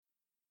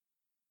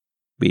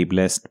be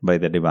blessed by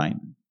the divine.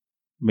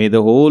 May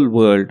the whole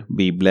world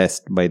be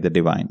blessed by the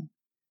divine.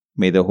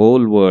 May the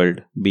whole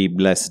world be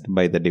blessed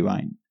by the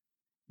divine.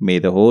 May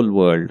the whole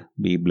world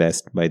be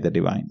blessed by the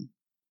divine.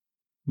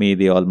 May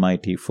the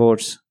Almighty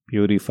Force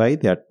purify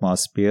the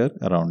atmosphere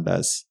around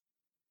us.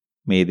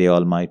 May the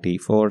Almighty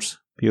Force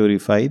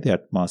purify the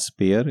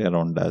atmosphere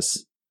around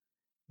us.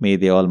 May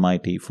the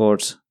Almighty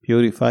Force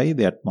purify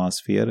the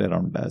atmosphere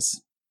around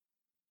us.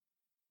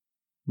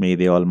 May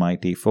the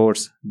Almighty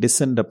Force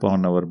descend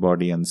upon our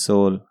body and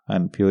soul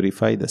and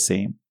purify the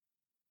same.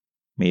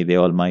 May the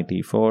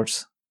Almighty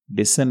Force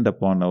descend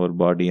upon our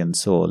body and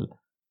soul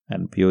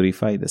and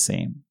purify the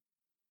same.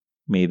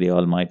 May the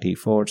Almighty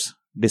Force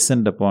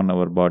descend upon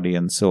our body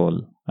and soul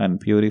and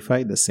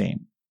purify the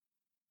same.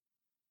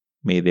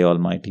 May the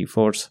Almighty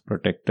Force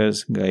protect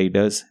us, guide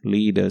us,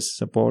 lead us,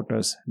 support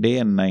us day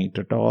and night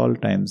at all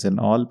times, in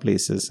all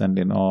places, and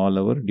in all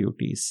our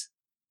duties.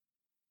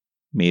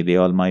 May the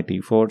Almighty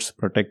Force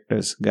protect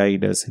us,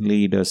 guide us,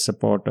 lead us,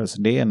 support us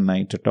day and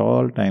night at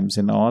all times,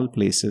 in all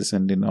places,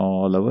 and in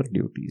all our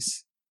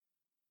duties.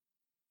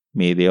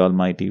 May the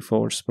Almighty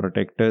Force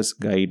protect us,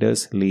 guide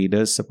us, lead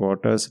us,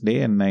 support us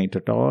day and night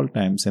at all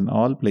times, in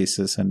all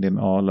places, and in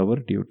all our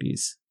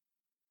duties.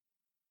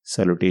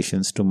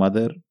 Salutations to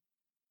Mother.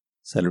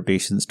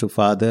 Salutations to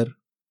Father.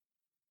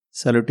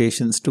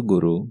 Salutations to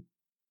Guru.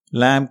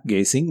 Lamp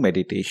Gazing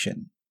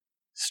Meditation.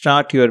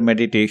 Start your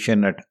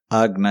meditation at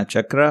Agna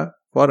Chakra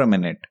for a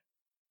minute.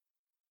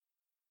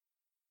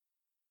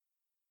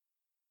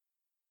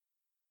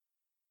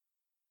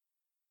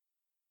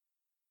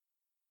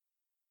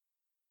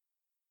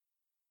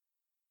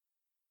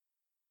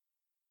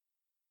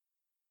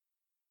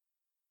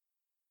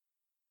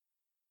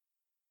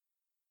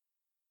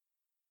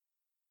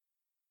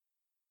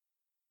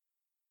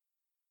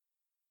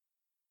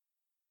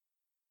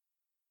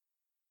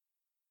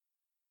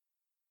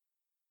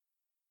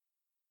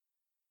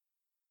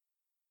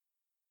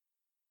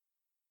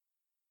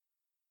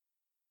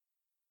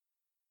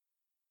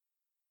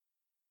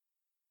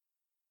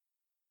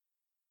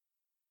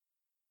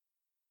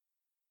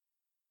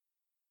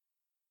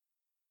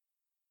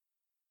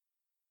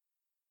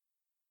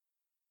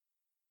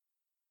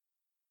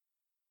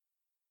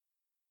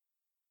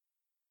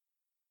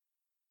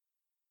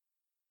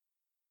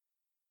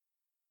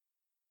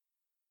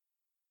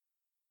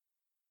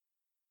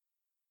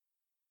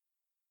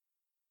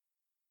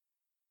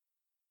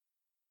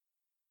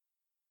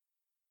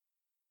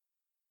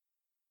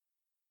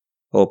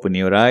 Open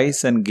your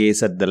eyes and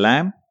gaze at the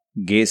lamp.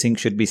 Gazing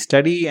should be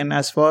steady and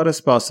as far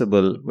as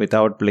possible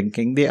without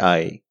blinking the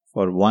eye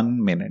for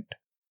 1 minute.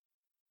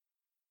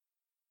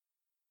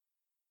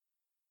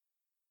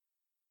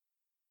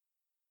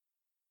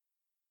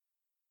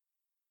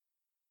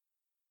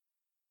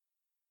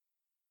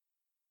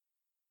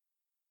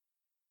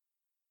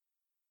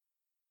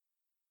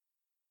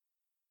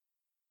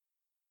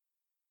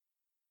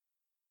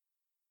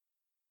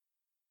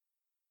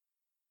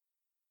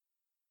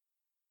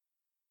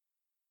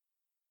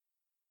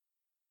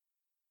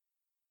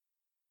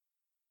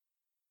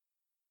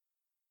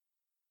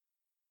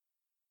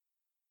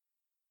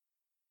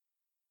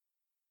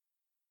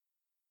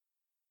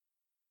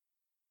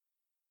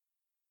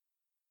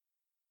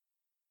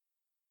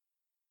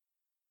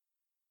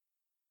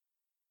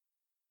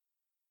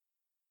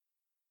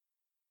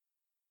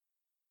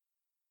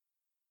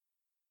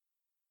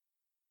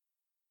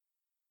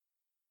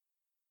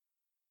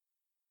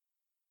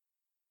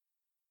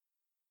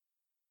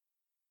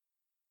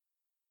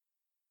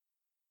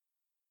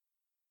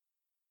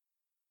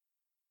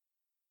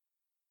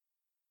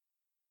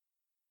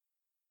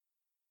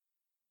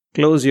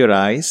 Close your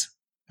eyes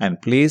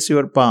and place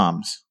your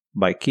palms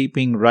by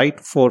keeping right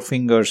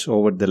forefingers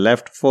over the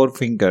left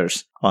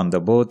forefingers on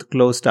the both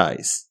closed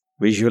eyes.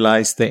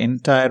 Visualize the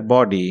entire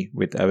body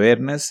with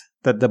awareness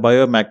that the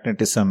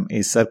biomagnetism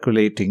is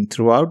circulating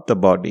throughout the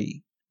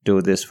body.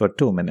 Do this for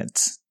 2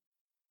 minutes.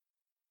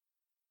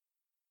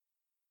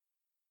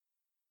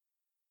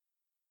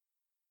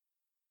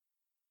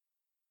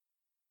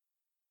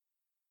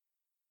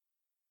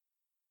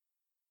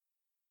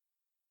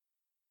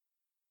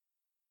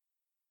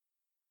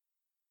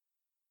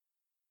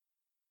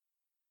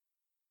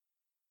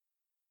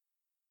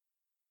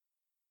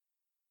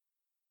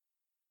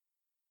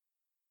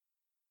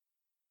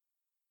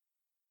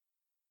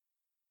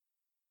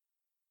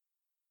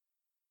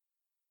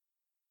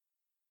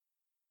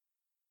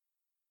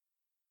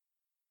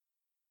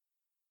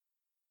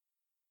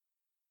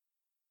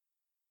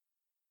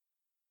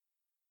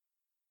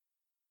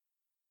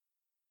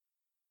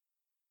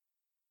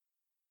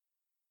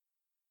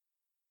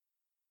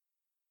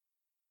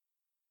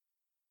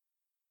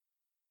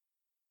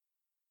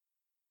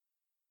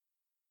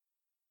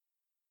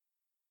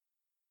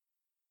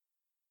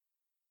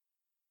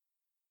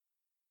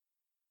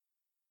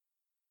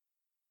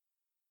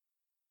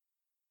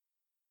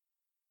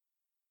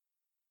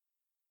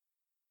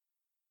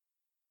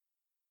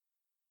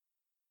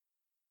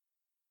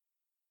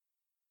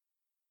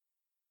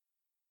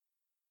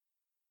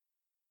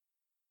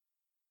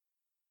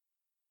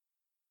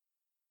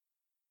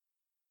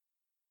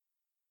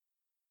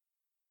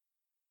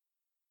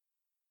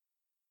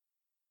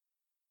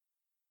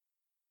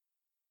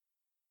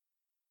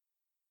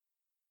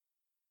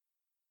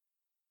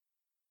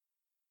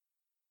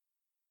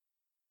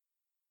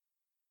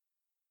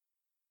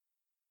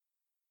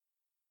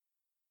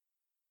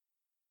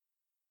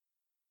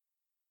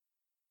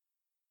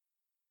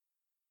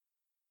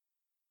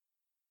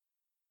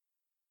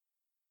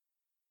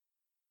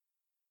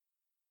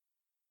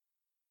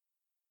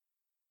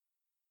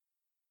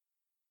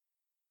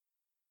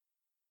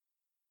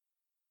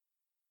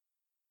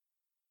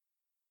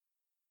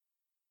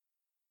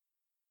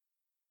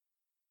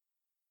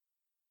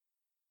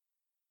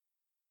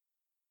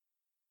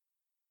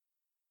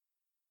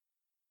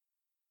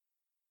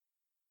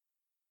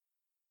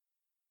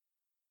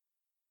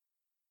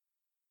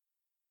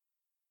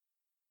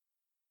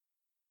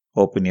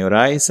 Open your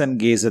eyes and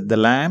gaze at the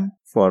lamp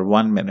for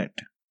 1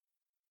 minute.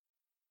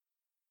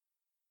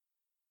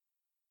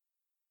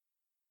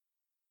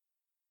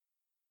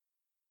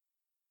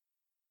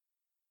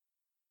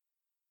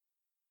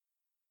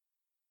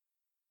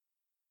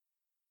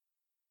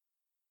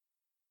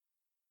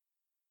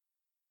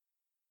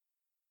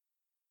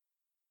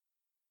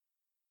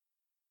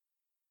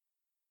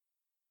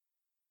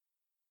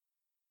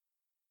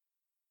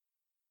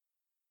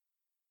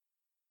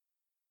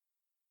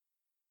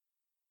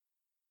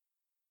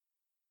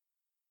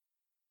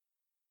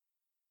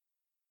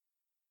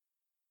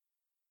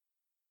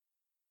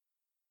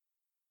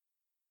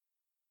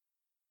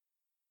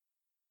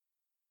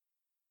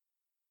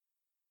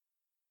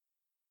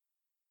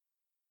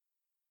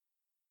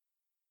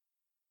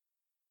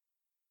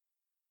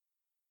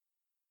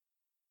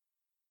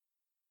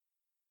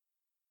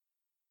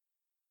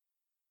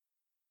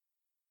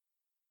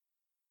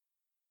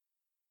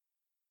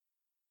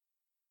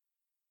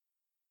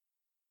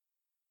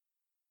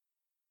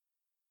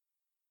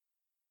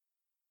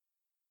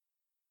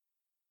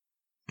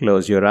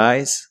 Close your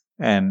eyes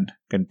and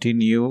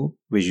continue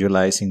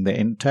visualizing the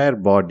entire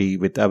body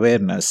with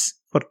awareness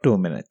for 2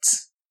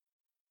 minutes.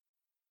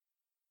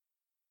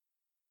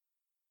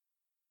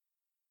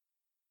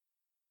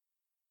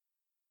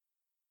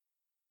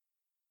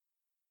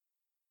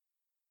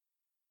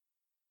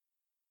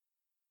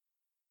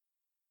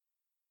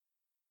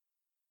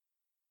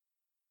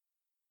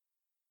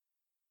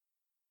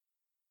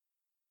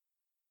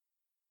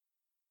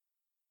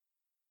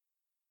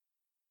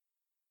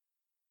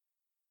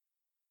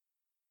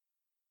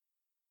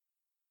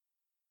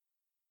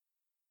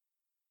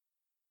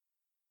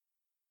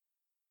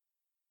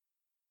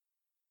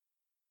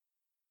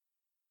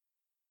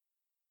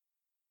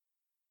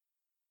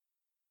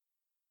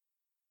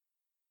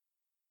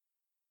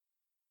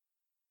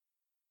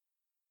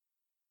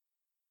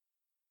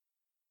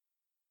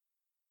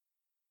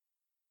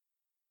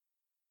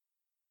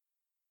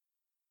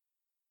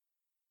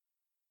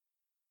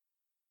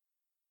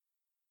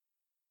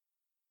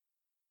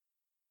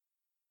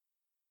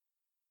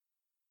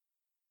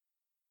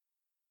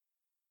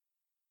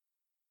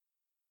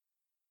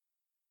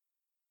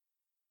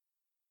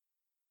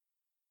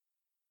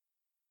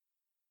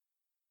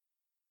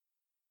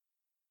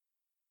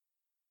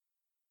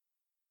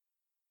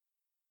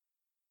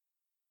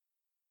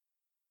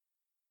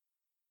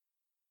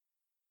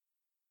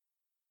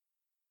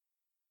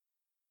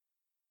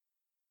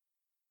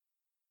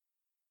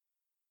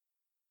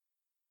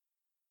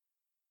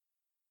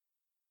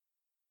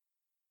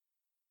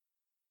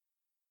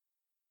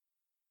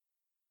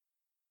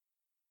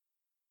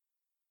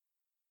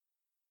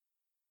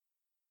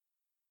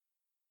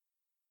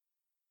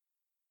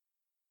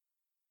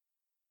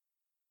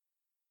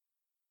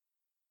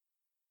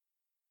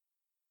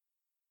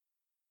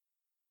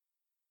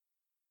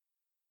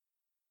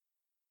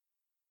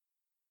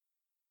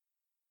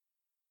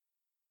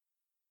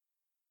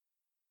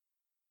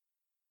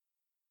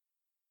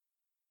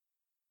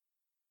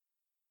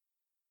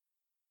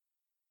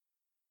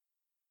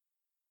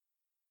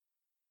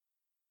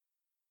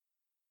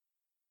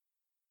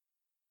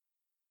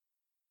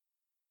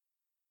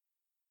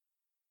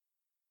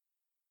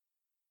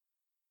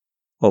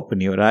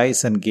 Open your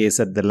eyes and gaze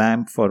at the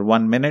lamp for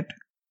 1 minute.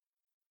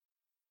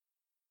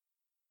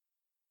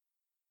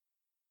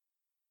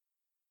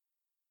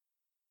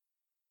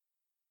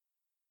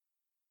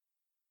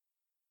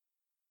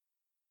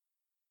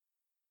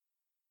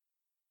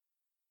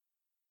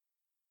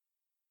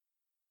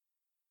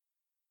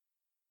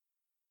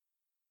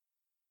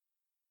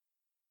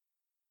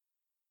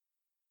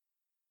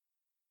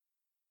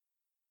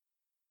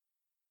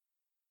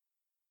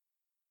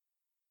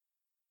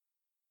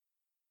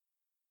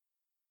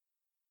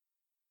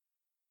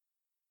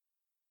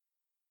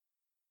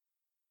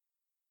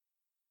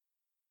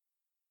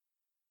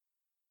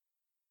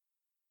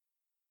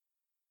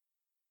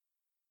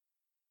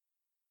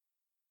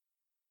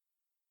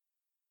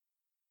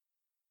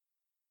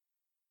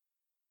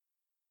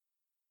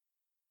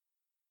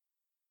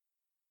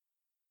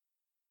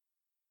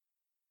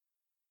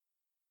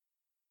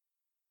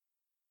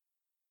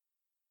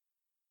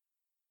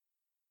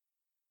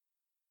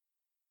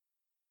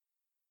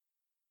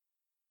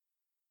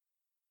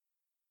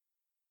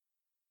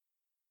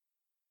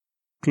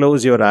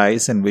 Close your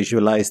eyes and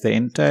visualize the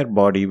entire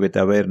body with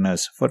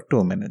awareness for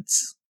 2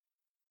 minutes.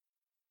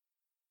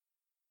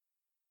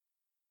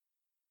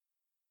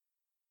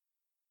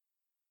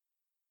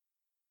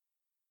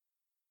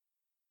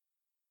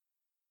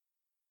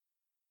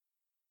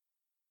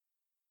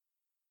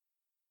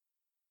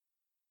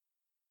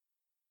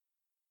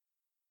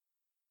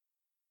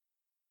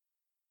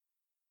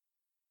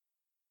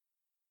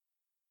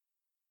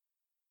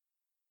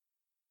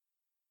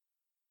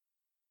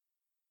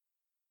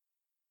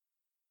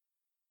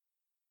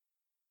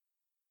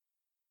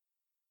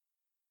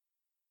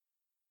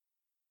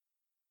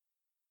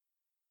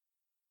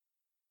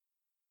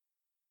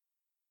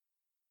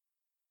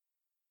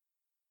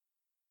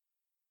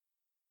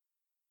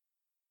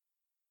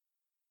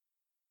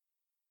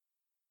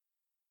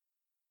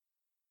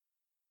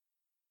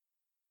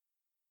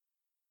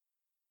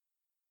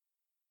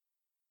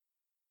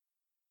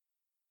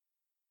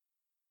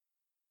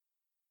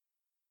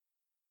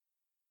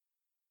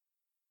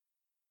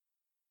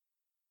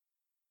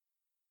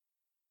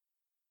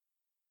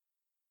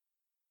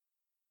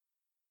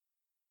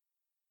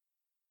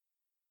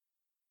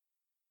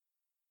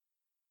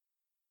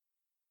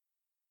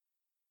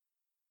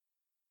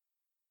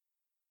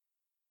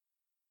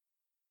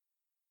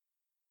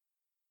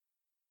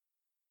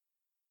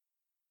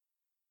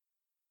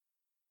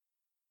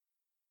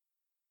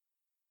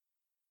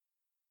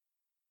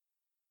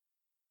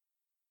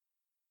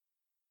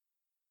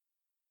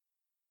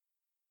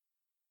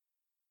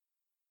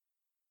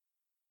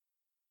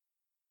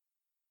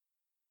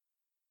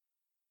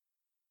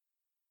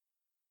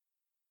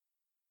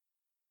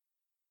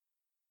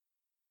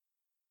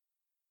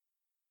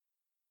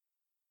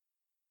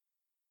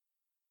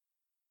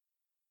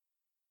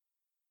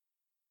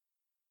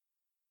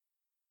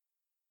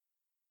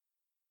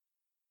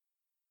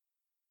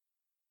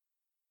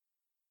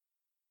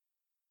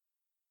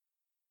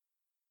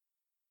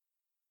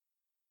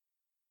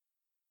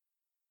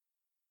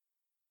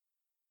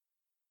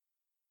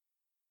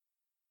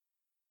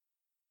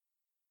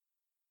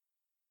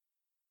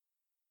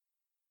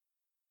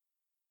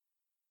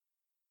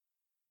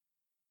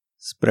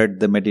 Spread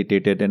the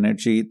meditated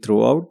energy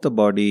throughout the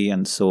body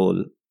and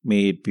soul.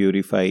 May it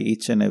purify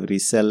each and every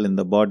cell in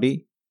the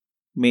body.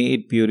 May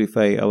it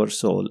purify our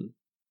soul.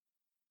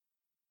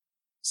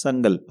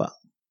 Sankalpa.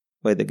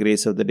 By the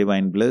grace of the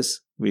divine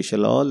bliss, we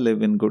shall all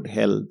live in good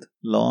health,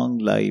 long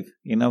life,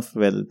 enough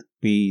wealth,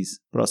 peace,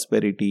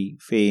 prosperity,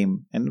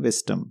 fame, and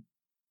wisdom.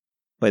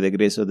 By the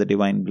grace of the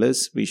divine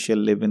bliss, we shall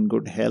live in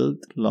good health,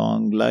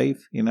 long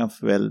life,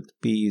 enough wealth,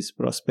 peace,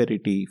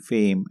 prosperity,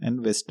 fame,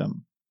 and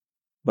wisdom.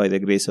 By the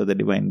grace of the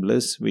divine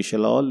bliss, we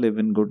shall all live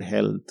in good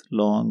health,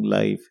 long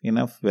life,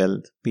 enough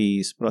wealth,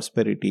 peace,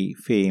 prosperity,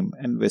 fame,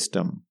 and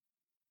wisdom.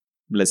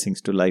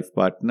 Blessings to life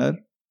partner.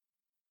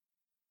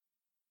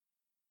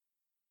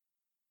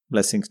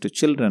 Blessings to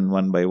children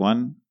one by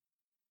one.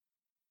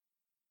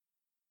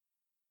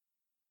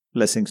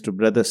 Blessings to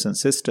brothers and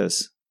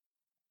sisters.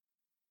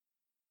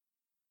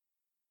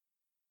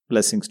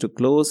 Blessings to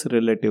close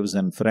relatives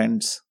and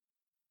friends.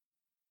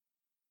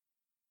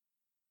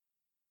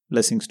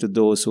 Blessings to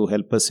those who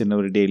help us in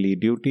our daily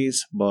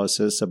duties,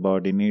 bosses,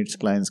 subordinates,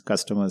 clients,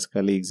 customers,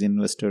 colleagues,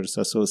 investors,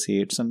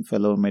 associates, and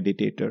fellow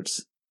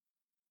meditators.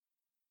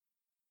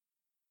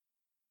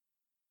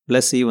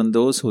 Bless even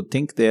those who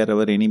think they are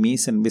our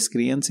enemies and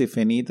miscreants, if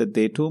any, that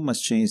they too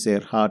must change their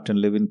heart and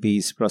live in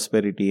peace,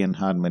 prosperity, and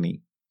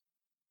harmony.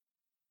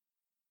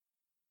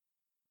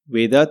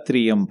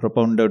 Vedatriyam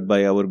propounded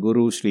by our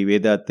Guru Sri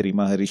Vedatri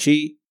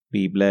Maharishi.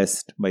 Be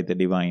blessed by the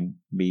divine,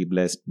 be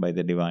blessed by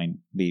the divine,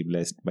 be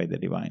blessed by the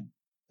divine.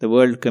 The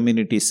World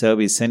Community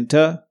Service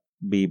Center,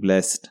 be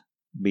blessed,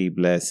 be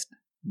blessed,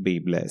 be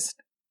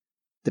blessed.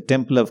 The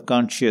Temple of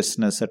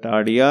Consciousness at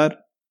RDR,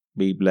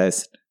 be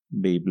blessed,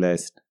 be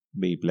blessed,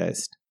 be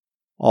blessed.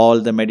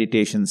 All the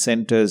meditation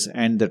centers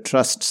and the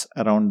trusts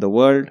around the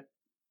world,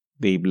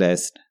 be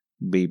blessed,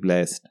 be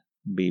blessed,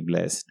 be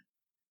blessed.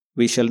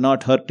 We shall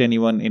not hurt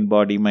anyone in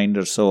body, mind,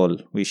 or soul.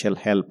 We shall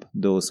help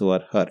those who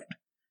are hurt.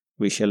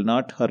 We shall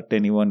not hurt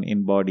anyone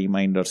in body,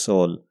 mind, or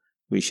soul.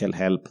 We shall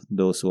help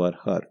those who are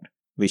hurt.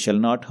 We shall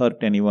not hurt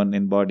anyone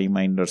in body,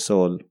 mind, or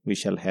soul. We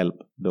shall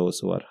help those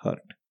who are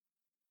hurt.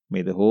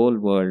 May the whole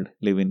world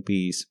live in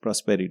peace,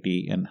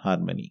 prosperity, and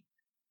harmony.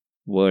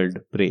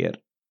 World Prayer.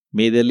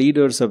 May the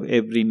leaders of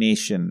every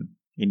nation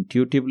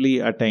intuitively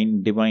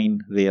attain divine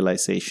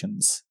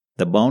realizations.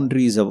 The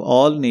boundaries of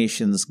all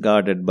nations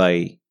guarded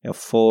by a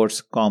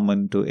force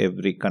common to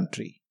every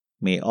country.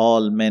 May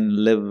all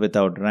men live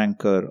without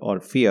rancor or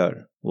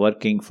fear,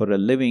 working for a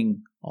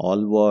living,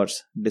 all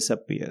wars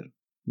disappear.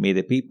 May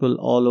the people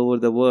all over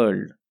the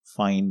world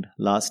find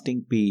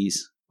lasting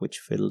peace which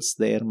fills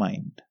their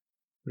mind.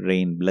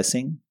 Rain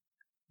blessing.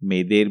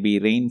 May there be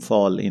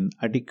rainfall in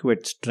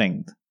adequate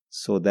strength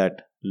so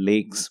that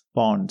lakes,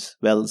 ponds,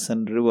 wells,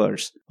 and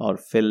rivers are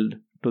filled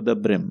to the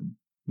brim.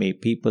 May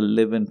people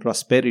live in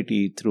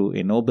prosperity through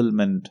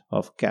ennoblement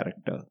of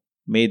character.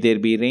 May there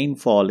be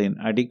rainfall in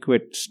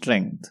adequate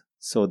strength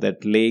so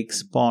that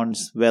lakes,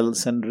 ponds,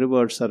 wells, and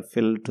rivers are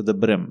filled to the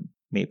brim.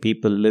 May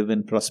people live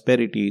in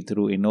prosperity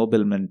through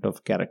ennoblement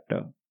of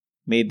character.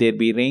 May there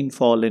be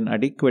rainfall in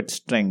adequate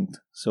strength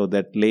so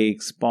that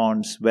lakes,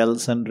 ponds,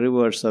 wells, and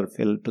rivers are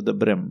filled to the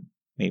brim.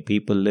 May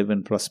people live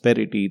in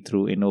prosperity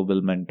through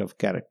ennoblement of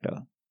character.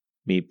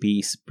 May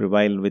peace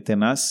prevail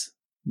within us.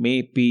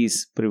 May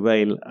peace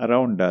prevail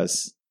around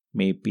us.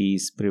 May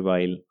peace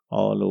prevail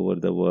all over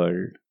the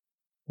world.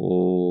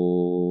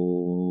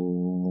 Om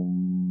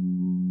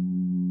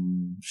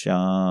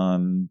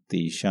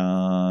Shanti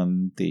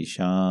Shanti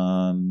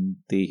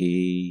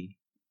Shanti.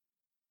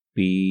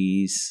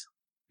 Peace,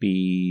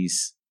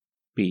 peace,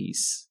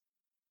 peace.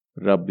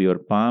 Rub your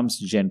palms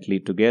gently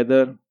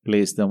together,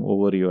 place them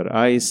over your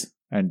eyes,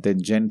 and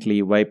then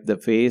gently wipe the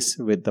face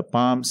with the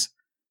palms.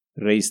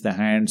 Raise the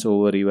hands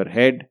over your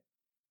head.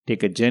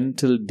 Take a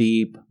gentle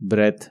deep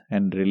breath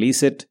and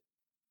release it.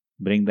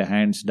 Bring the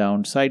hands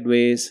down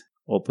sideways.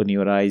 Open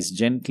your eyes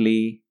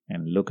gently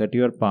and look at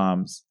your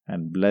palms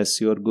and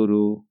bless your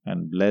Guru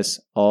and bless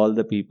all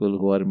the people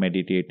who are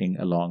meditating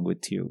along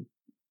with you.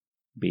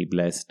 Be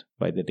blessed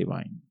by the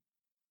divine.